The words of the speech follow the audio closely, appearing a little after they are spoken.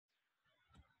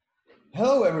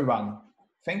Hello everyone!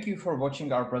 Thank you for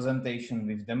watching our presentation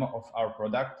with demo of our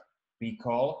product we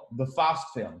call the Fast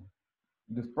Film.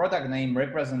 The product name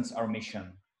represents our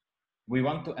mission. We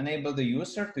want to enable the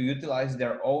user to utilize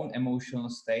their own emotional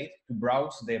state to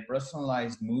browse their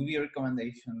personalized movie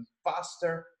recommendations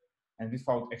faster and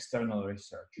without external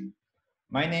research.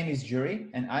 My name is Jury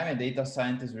and I'm a data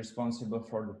scientist responsible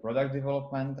for the product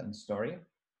development and story,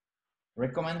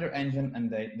 recommender engine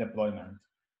and deployment.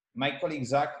 My colleague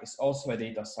Zach is also a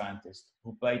data scientist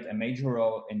who played a major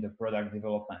role in the product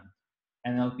development,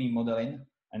 NLP modeling,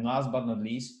 and last but not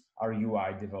least, our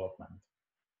UI development.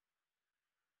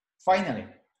 Finally,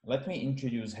 let me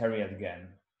introduce Harriet again.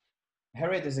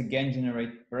 Harriet is a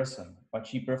GAN-generated person, but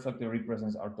she perfectly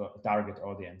represents our target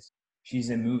audience. She's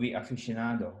a movie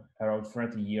aficionado, around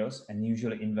 30 years, and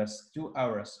usually invests 2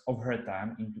 hours of her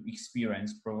time into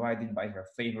experience provided by her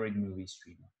favorite movie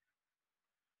streamer.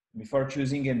 Before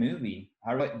choosing a movie,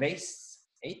 Harriet wastes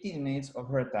 18 minutes of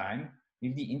her time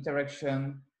with the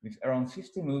interaction with around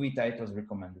 50 movie titles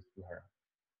recommended to her.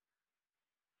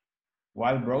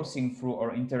 While browsing through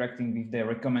or interacting with their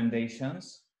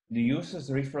recommendations, the users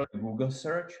refer to Google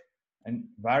search and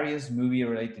various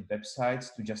movie-related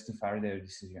websites to justify their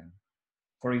decision.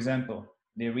 For example,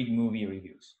 they read movie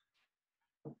reviews.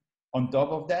 On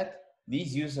top of that,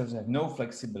 these users have no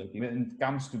flexibility when it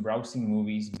comes to browsing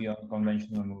movies beyond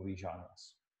conventional movie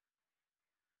genres.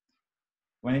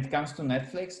 When it comes to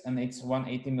Netflix and its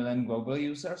 180 million global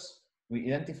users, we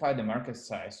identify the market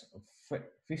size of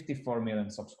 54 million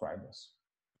subscribers.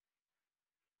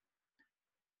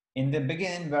 In the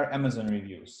beginning were Amazon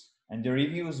reviews, and the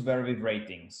reviews were with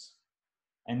ratings,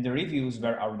 and the reviews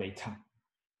were our data.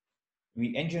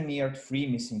 We engineered 3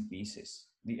 missing pieces: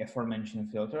 the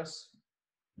aforementioned filters,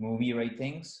 movie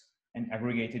ratings, and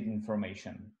aggregated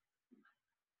information.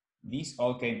 These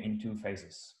all came in 2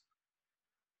 phases.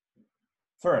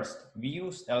 First, we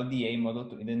used LDA model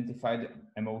to identify the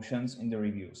emotions in the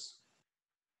reviews.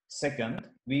 Second,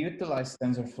 we utilized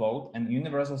TensorFloat and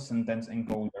Universal Sentence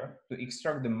Encoder to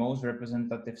extract the most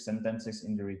representative sentences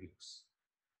in the reviews.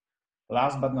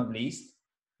 Last but not least,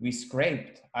 we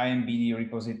scraped IMDb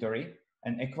repository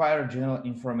and acquired general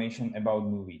information about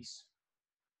movies.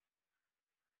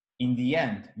 In the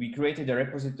end, we created a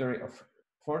repository of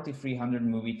 4,300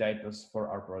 movie titles for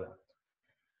our product.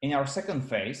 In our second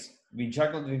phase, we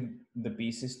juggled with the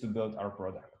pieces to build our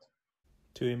product.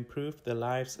 To improve the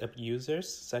lives of users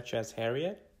such as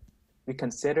Harriet, we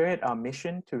consider it our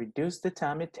mission to reduce the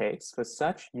time it takes for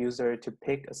such user to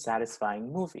pick a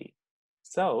satisfying movie.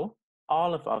 So,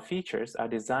 all of our features are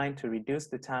designed to reduce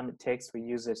the time it takes for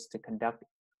users to conduct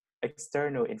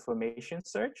external information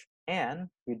search and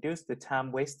reduce the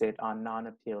time wasted on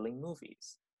non-appealing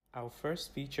movies. our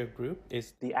first feature group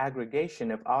is the aggregation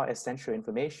of all essential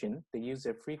information the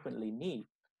user frequently needs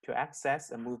to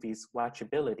access a movie's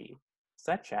watchability,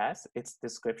 such as its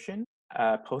description,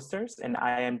 posters, and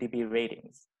IMDb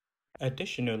ratings.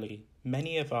 Additionally,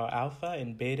 many of our alpha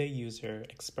and beta users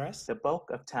express the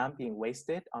bulk of time being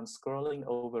wasted on scrolling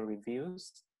over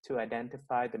reviews to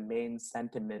identify the main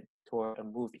sentiment toward a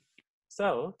movie.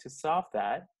 So, to solve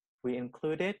that, we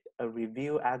included a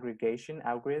review aggregation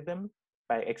algorithm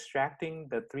by extracting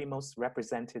the 3 most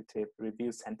representative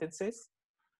review sentences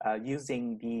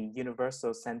using the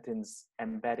universal sentence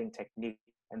embedding technique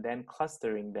and then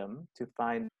clustering them to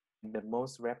find the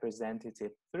most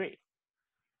representative 3.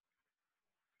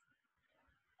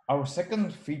 Our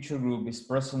second feature group is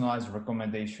personalized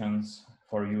recommendations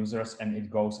for users, and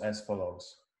it goes as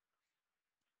follows.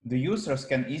 The users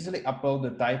can easily upload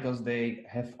the titles they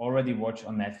have already watched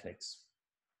on Netflix.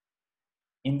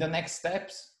 In the next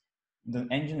steps, the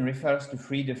engine refers to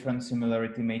 3 different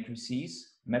similarity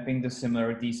matrices, mapping the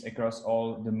similarities across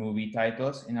all the movie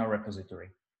titles in our repository.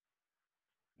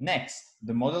 Next,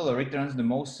 the model returns the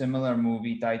most similar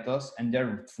movie titles and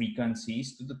their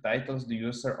frequencies to the titles the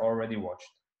user already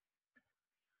watched.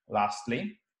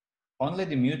 Lastly, only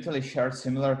the mutually shared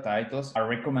similar titles are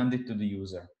recommended to the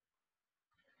user.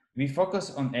 We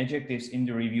focus on adjectives in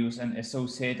the reviews and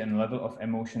associate a level of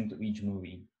emotion to each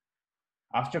movie.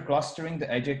 After clustering the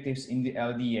adjectives in the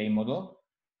LDA model,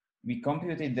 we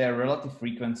computed their relative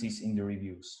frequencies in the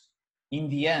reviews. In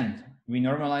the end, we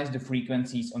normalized the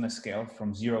frequencies on a scale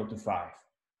from 0 to 5.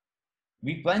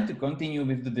 We plan to continue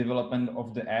with the development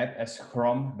of the app as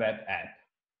Chrome web app.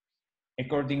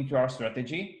 According to our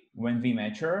strategy, when we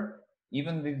mature,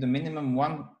 even with the minimum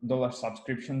 $1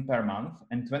 subscription per month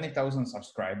and 20,000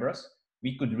 subscribers,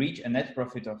 we could reach a net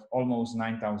profit of almost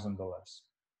 $9,000.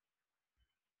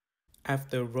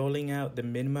 After rolling out the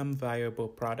minimum viable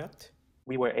product,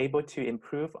 we were able to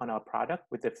improve on our product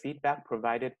with the feedback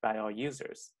provided by our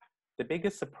users. The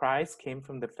biggest surprise came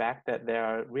from the fact that there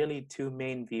are really two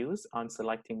main views on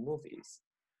selecting movies.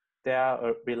 There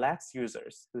are relaxed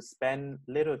users who spend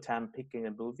little time picking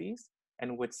the movies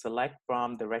and would select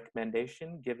from the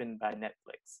recommendation given by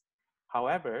Netflix.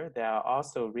 However, there are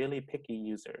also really picky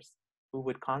users who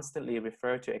would constantly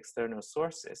refer to external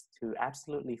sources to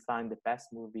absolutely find the best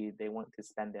movie they want to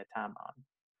spend their time on.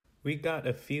 We got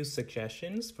a few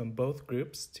suggestions from both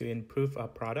groups to improve our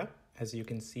product, as you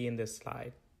can see in this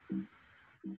slide.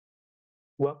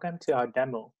 Welcome to our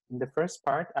demo. In the first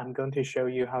part, I'm going to show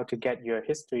you how to get your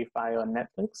history file on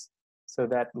Netflix so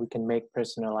that we can make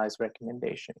personalized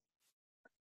recommendation.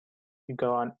 You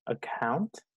go on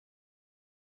Account,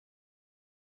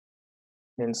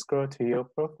 then scroll to your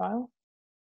profile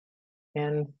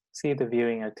and see the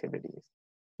viewing activities.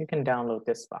 You can download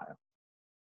this file.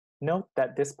 Note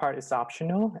that this part is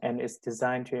optional and is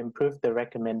designed to improve the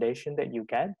recommendation that you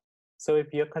get. So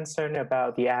if you're concerned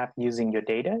about the app using your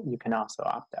data, you can also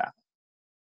opt out.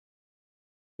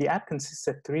 The app consists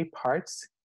of 3 parts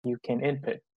you can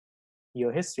input: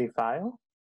 your history file,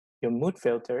 your mood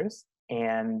filters,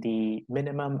 and the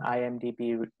minimum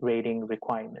IMDb rating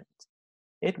requirement.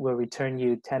 It will return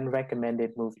you 10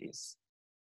 recommended movies.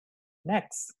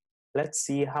 Next, let's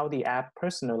see how the app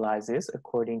personalizes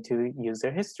according to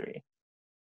user history.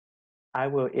 I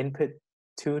will input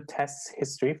 2 test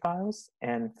history files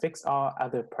and fix all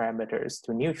other parameters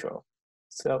to neutral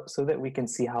so that we can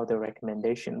see how the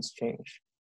recommendations change.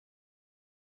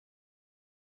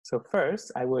 So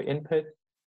first, I will input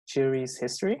Jiri's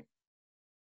history.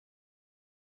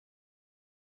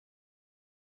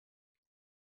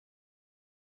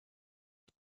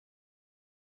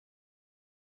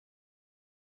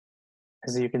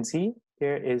 As you can see,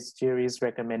 here is Jiri's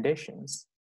recommendations.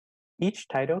 Each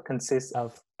title consists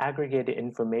of aggregated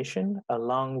information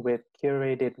along with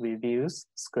curated reviews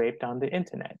scraped on the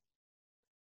internet.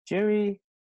 Jiri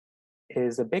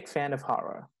is a big fan of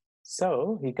horror,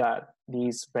 so he got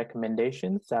these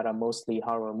recommendations that are mostly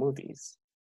horror movies.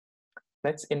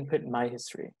 Let's input my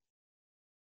history.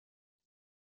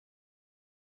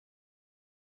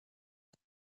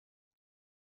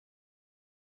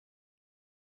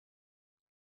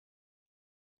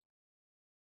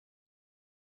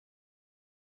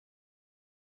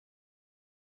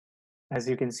 As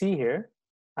you can see here,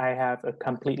 I have a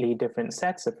completely different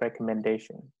sets of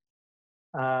recommendations.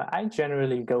 I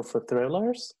generally go for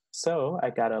thrillers, so I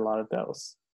got a lot of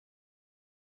those.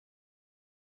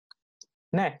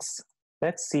 Next,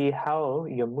 let's see how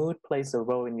your mood plays a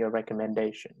role in your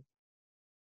recommendation.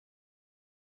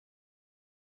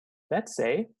 Let's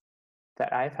say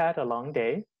that I've had a long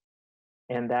day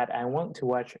and that I want to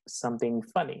watch something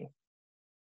funny.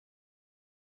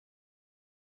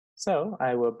 So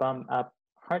I will bump up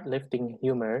heart-lifting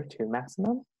humor to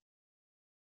maximum.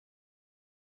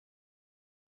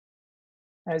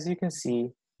 As you can see,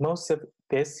 most of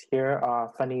this here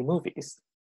are funny movies.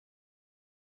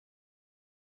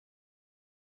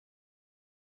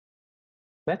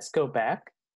 Let's go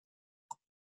back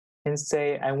and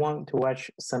say I want to watch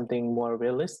something more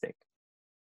realistic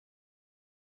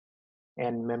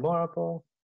and memorable.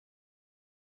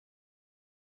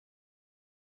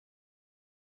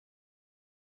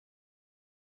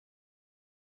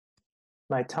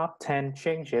 My top 10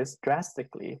 changes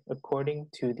drastically according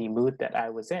to the mood that I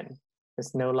was in.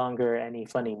 There's no longer any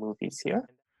funny movies here.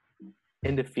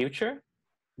 In the future,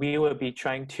 we will be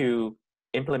trying to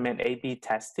implement A/B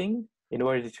testing in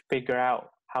order to figure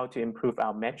out how to improve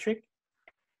our metric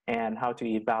and how to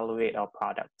evaluate our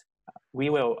product. We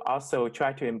will also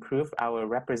try to improve our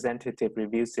representative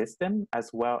review system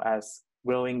as well as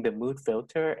growing the mood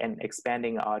filter and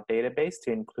expanding our database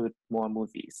to include more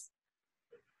movies.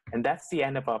 And that's the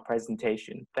end of our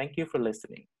presentation. Thank you for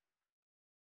listening.